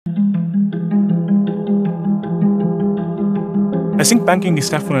I think banking is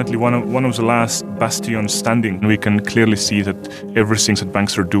definitely one of the last bastions standing. We can clearly see that everything that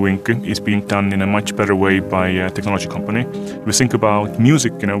banks are doing is being done in a much better way by a technology company. We think about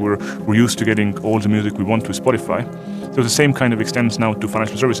music, we're used to getting all the music we want with Spotify. So the same kind of extends now to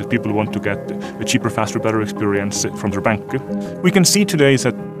financial services. People want to get a cheaper, faster, better experience from their bank. We can see today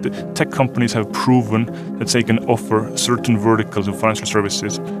that tech companies have proven that they can offer certain verticals of financial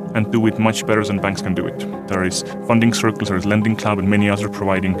services and do it much better than banks can do it. There is funding circles, there is Lending Cloud, and many others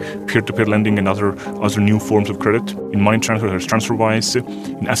providing peer-to-peer lending and other new forms of credit. In money transfer, there's TransferWise.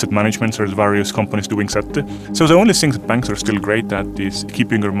 In asset management, there's various companies doing that. So the only thing that banks are still great at is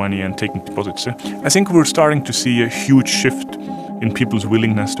keeping their money and taking deposits. I think we're starting to see a huge shift in people's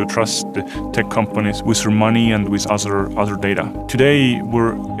willingness to trust the tech companies with their money and with other data. Today,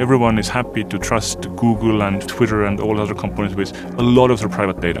 everyone is happy to trust Google and Twitter and all other companies with a lot of their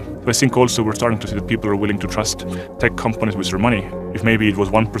private data. So I think also we're starting to see that people are willing to trust tech companies with their money. If maybe it was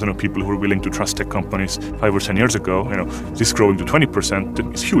 1% of people who were willing to trust tech companies 5 or 10 years ago, this growing to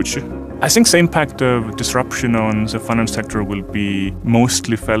 20% is huge. I think the impact of disruption on the finance sector will be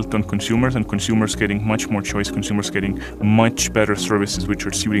mostly felt on consumers, and consumers getting much more choice, consumers getting much better services which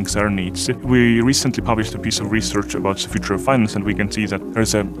are suiting their needs. We recently published a piece of research about the future of finance, and we can see that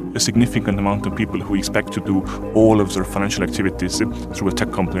there's a significant amount of people who expect to do all of their financial activities through a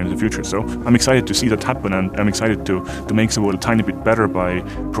tech company in the future. So I'm excited to see that happen, and I'm excited to make the world a tiny bit better by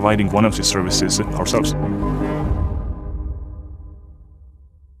providing one of these services ourselves.